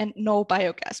and no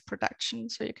biogas production.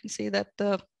 So you can see that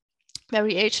the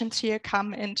variations here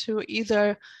come into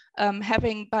either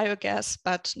having biogas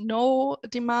but no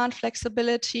demand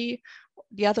flexibility,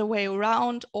 the other way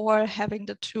around, or having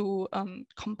the two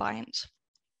combined.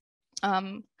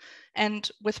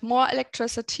 And with more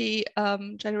electricity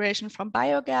generation from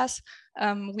biogas,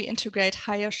 we integrate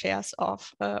higher shares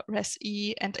of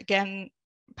Res-E, and again,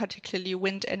 particularly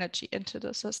wind energy into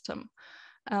the system.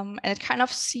 And it kind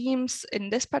of seems in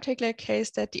this particular case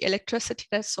that the electricity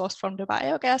that's sourced from the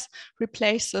biogas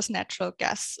replaces natural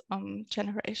gas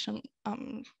generation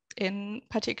in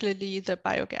particularly the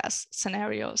biogas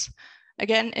scenarios.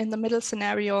 Again, in the middle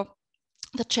scenario,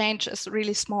 the change is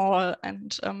really small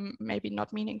and maybe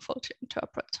not meaningful to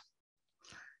interpret.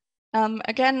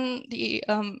 Again, the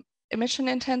emission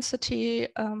intensity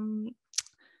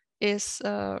is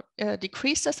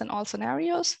decreases in all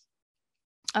scenarios.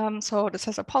 So this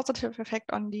has a positive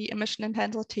effect on the emission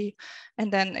intensity.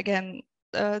 And then again,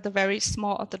 the very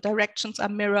small, the directions are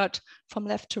mirrored from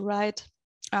left to right.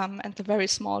 And the very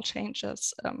small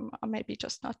changes are maybe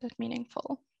just not that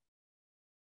meaningful.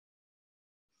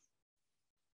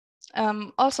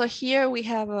 Also here we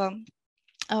have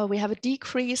a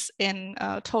decrease in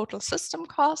total system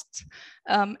costs.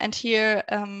 And here,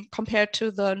 compared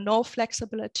to the no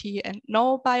flexibility and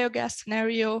no biogas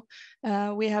scenario,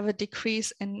 we have a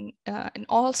decrease in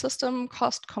all system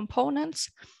cost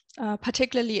components,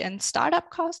 particularly in startup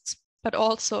costs, but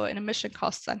also in emission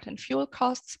costs and in fuel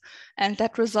costs. And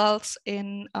that results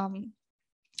in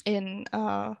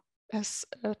a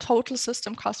total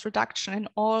system cost reduction in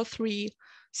all 3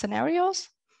 scenarios.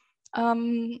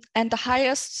 And the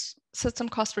highest system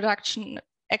cost reduction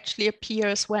actually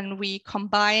appears when we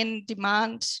combine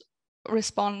demand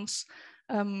response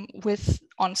with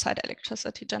on-site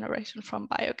electricity generation from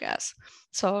biogas.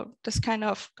 So this kind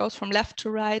of goes from left to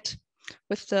right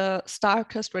with the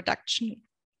starkest reduction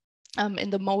in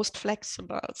the most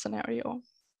flexible scenario.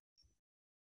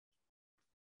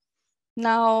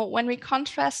 Now, when we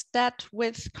contrast that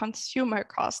with consumer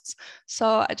costs,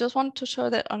 so I just want to show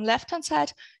that on left-hand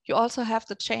side, you also have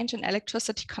the change in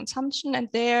electricity consumption, and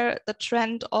there the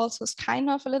trend also is kind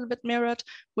of a little bit mirrored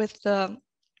with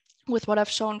what I've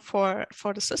shown for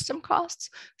the system costs.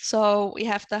 So we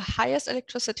have the highest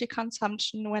electricity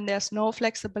consumption when there's no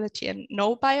flexibility and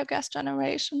no biogas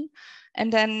generation,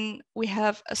 and then we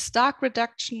have a stark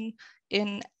reduction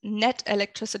in net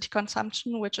electricity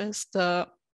consumption, which is the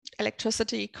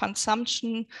electricity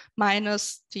consumption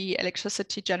minus the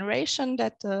electricity generation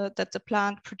that the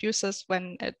plant produces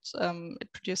when it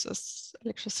produces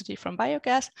electricity from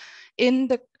biogas, in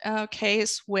the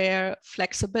case where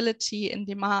flexibility in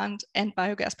demand and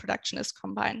biogas production is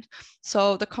combined.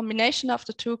 So the combination of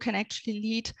the two can actually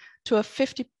lead to a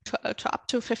up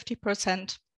to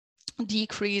 50%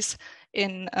 decrease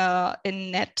in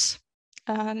net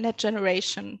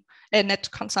generation and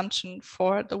net consumption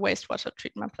for the wastewater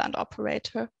treatment plant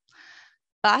operator.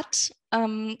 But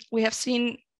we have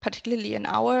seen, particularly in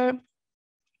our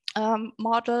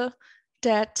model,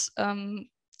 that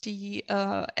the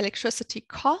electricity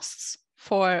costs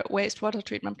for wastewater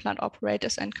treatment plant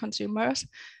operators and consumers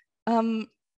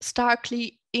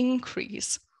starkly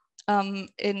increase in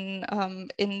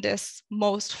this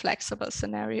most flexible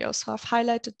scenario. So I've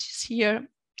highlighted this here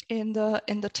in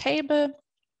the table.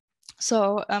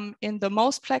 So in the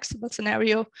most flexible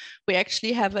scenario, we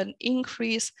actually have an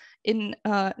increase in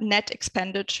net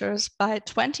expenditures by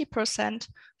 20%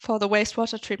 for the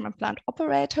wastewater treatment plant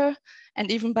operator, and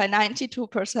even by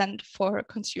 92% for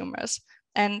consumers.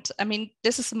 And I mean,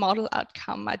 this is a model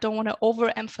outcome. I don't want to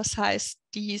overemphasize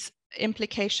these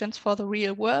implications for the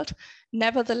real world.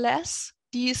 Nevertheless,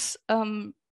 these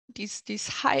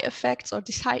high effects or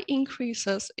these high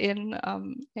increases in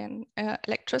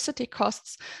electricity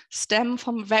costs stem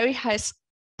from very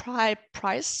high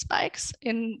price spikes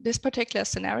in this particular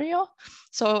scenario.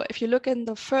 So if you look in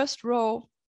the first row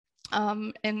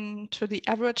into the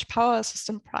average power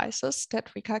system prices that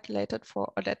we calculated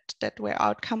for, or that were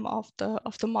outcome of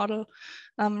the model,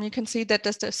 you can see that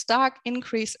there's a stark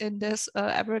increase in this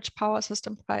average power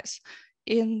system price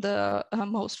in the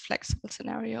most flexible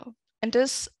scenario. And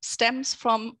this stems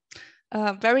from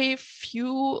very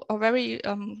few, or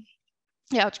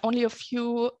only a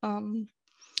few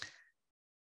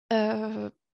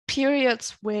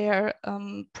periods where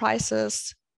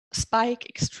prices spike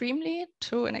extremely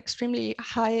to an extremely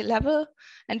high level.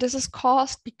 And this is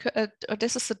caused because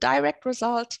this is a direct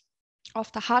result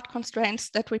of the hard constraints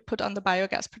that we put on the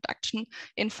biogas production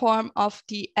in form of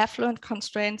the effluent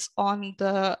constraints on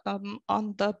the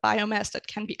biomass that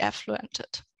can be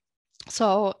effluented.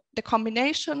 So the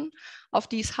combination of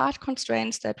these hard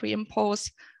constraints that we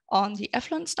impose on the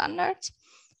effluent standards,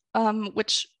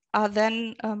 which are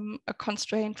then a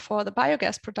constraint for the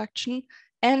biogas production,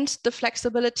 and the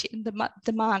flexibility in the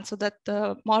demand, so that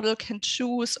the model can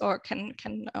choose or can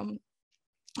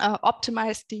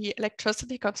optimize the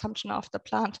electricity consumption of the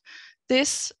plant.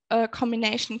 This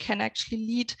combination can actually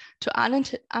lead to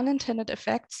unintended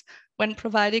effects when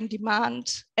providing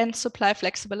demand and supply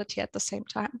flexibility at the same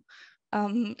time.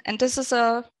 And this is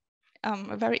a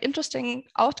very interesting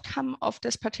outcome of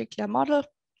this particular model,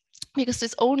 because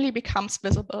this only becomes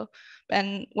visible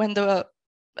when the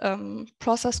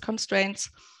process constraints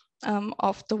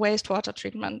of the wastewater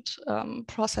treatment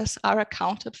process are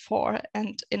accounted for.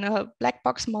 And in a black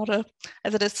box model,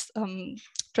 as it is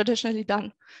traditionally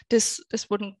done, this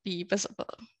wouldn't be visible.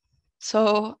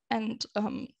 So, and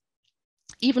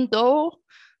even though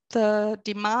the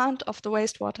demand of the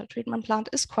wastewater treatment plant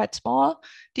is quite small,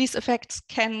 these effects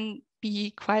can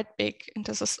be quite big. And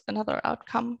this is another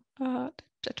outcome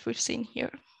that we've seen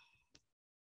here.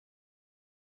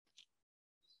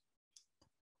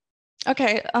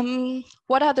 Okay,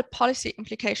 what are the policy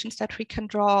implications that we can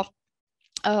draw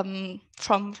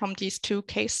from these two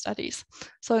case studies?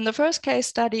 So in the first case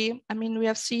study, I mean, we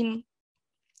have seen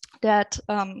that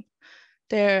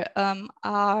there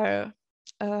are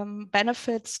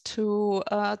benefits to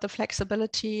the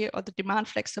flexibility or the demand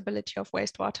flexibility of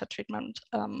wastewater treatment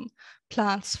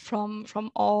plants for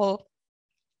all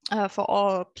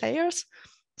players.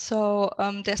 So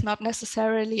there's not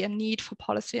necessarily a need for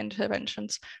policy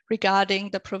interventions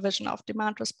regarding the provision of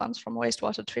demand response from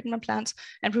wastewater treatment plants.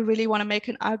 And we really want to make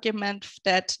an argument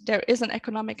that there is an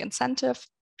economic incentive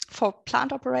for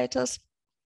plant operators,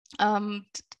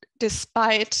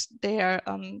 despite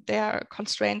their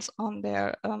constraints on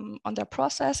their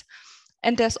process.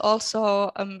 And there's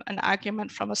also an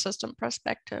argument from a system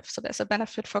perspective. So there's a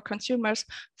benefit for consumers,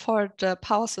 for the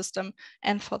power system,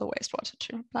 and for the wastewater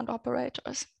treatment plant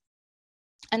operators.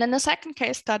 And in the second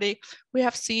case study, we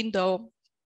have seen, though,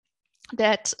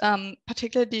 that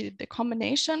particularly the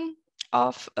combination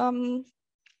of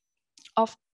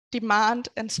demand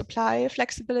and supply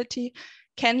flexibility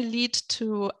can lead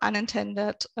to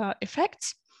unintended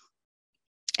effects.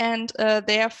 And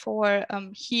therefore,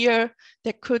 here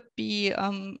there could be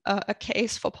a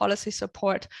case for policy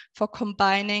support for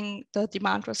combining the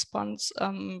demand response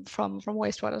from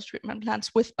wastewater treatment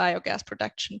plants with biogas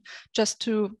production, just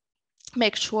to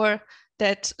make sure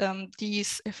that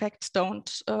these effects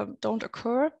don't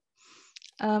occur.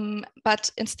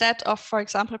 But instead of, for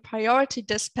example, priority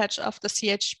dispatch of the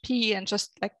CHP and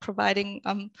just like providing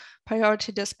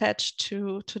priority dispatch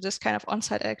to this kind of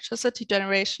on-site electricity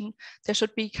generation, there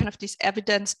should be kind of these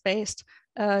evidence-based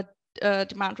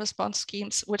demand response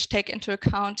schemes, which take into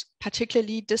account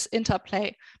particularly this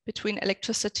interplay between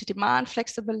electricity demand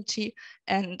flexibility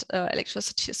and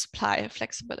electricity supply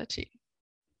flexibility.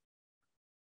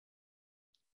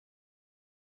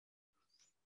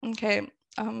 Okay,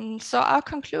 so our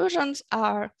conclusions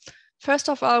are, first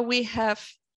of all, we have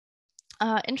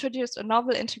introduced a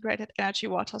novel integrated energy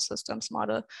water systems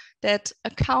model that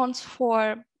accounts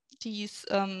for these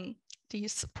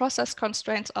process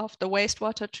constraints of the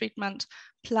wastewater treatment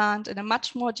plant in a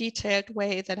much more detailed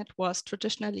way than it was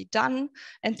traditionally done,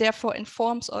 and therefore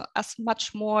informs us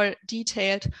much more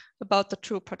detailed about the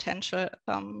true potential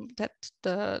that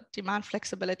the demand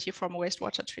flexibility from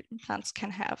wastewater treatment plants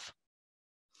can have.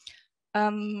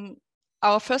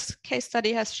 Our first case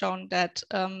study has shown that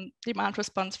demand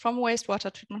response from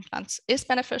wastewater treatment plants is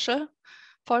beneficial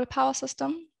for the power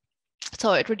system.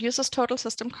 So it reduces total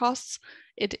system costs.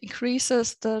 It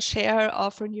increases the share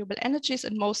of renewable energies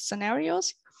in most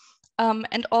scenarios.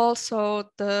 And also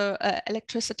the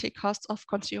electricity costs of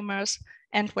consumers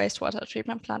and wastewater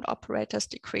treatment plant operators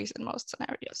decrease in most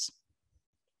scenarios.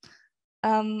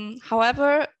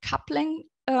 However, coupling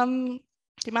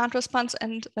demand response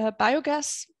and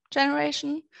biogas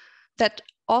generation that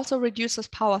also reduces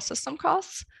power system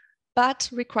costs, but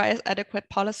requires adequate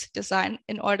policy design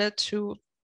in order to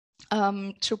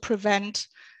prevent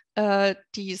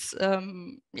these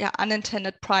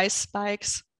unintended price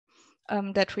spikes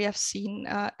that we have seen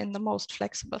in the most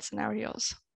flexible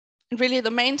scenarios. And really, the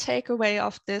main takeaway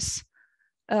of this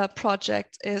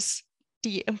project is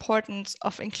the importance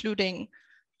of including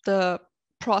the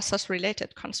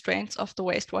process-related constraints of the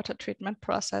wastewater treatment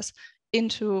process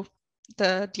into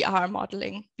the DR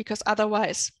modeling, because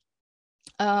otherwise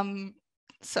some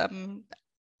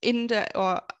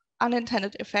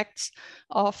unintended effects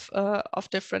of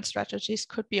different strategies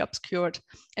could be obscured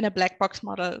in a black box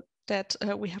model that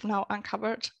we have now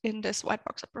uncovered in this white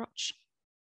box approach.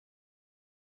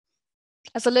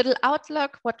 As a little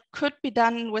outlook, what could be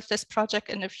done with this project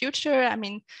in the future? I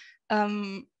mean,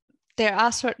 there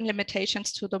are certain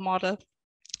limitations to the model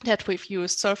that we've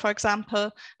used. So for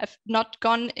example, I've not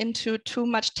gone into too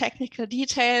much technical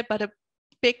detail, but a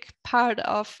big part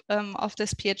of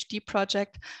this PhD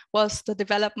project was the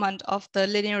development of the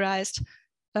linearized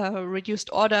reduced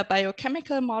order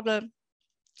biochemical model.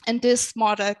 And this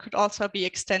model could also be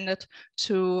extended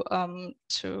to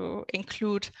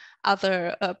include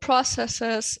other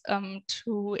processes,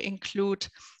 to include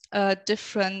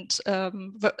different,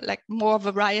 like more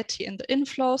variety in the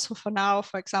inflow. So for now,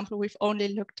 for example, we've only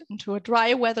looked into a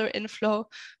dry weather inflow,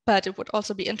 but it would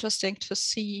also be interesting to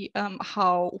see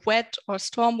how wet or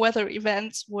storm weather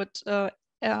events would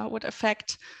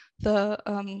affect the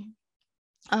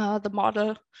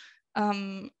model.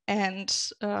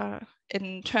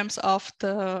 In terms of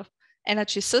the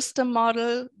energy system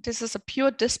model, this is a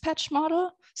pure dispatch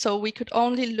model. So we could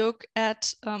only look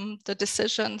at the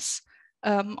decisions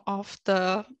of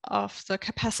the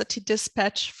capacity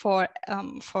dispatch for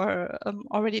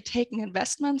already taken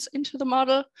investments into the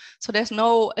model. So there's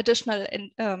no additional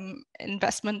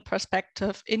investment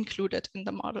perspective included in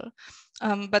the model.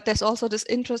 But there's also this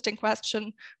interesting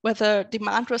question whether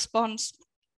demand response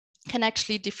can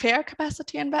actually defer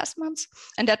capacity investments.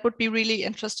 And that would be really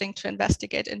interesting to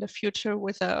investigate in the future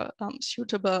with a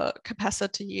suitable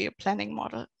capacity planning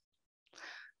model.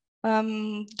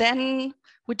 Then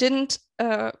we didn't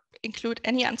include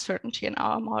any uncertainty in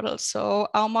our model. So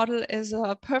our model is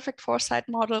a perfect foresight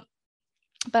model,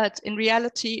 but in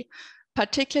reality,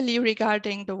 particularly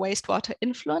regarding the wastewater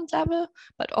influent level,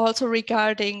 but also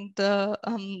regarding the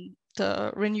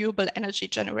renewable energy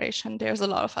generation, there's a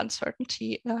lot of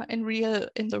uncertainty in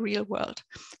the real world.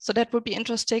 So that would be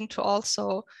interesting to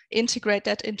also integrate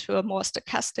that into a more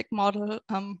stochastic model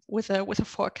with a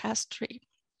forecast tree.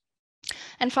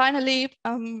 And finally,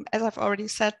 as I've already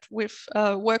said, we've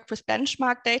worked with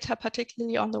benchmark data,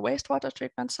 particularly on the wastewater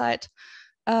treatment side.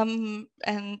 And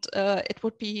it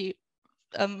would be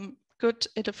good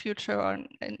in the future or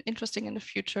interesting in the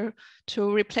future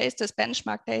to replace this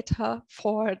benchmark data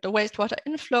for the wastewater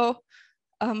inflow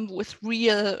with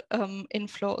real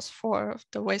inflows for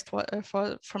the wastewater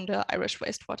from the Irish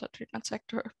wastewater treatment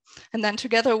sector. And then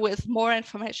together with more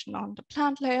information on the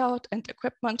plant layout and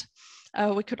equipment,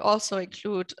 we could also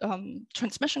include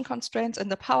transmission constraints in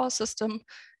the power system.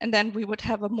 And then we would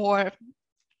have a more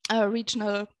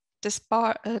regional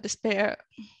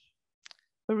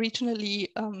a regionally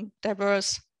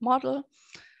diverse model.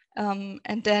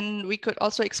 And then we could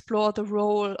also explore the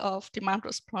role of demand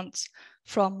response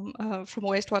from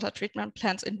wastewater treatment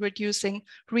plants in reducing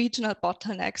regional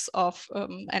bottlenecks of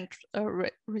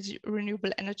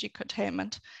renewable energy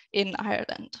curtailment in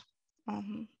Ireland.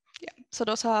 Yeah, so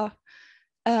those are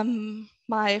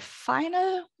my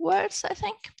final words, I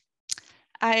think.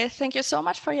 I thank you so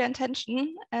much for your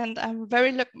attention, and I'm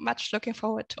very much looking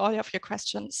forward to all of your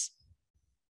questions.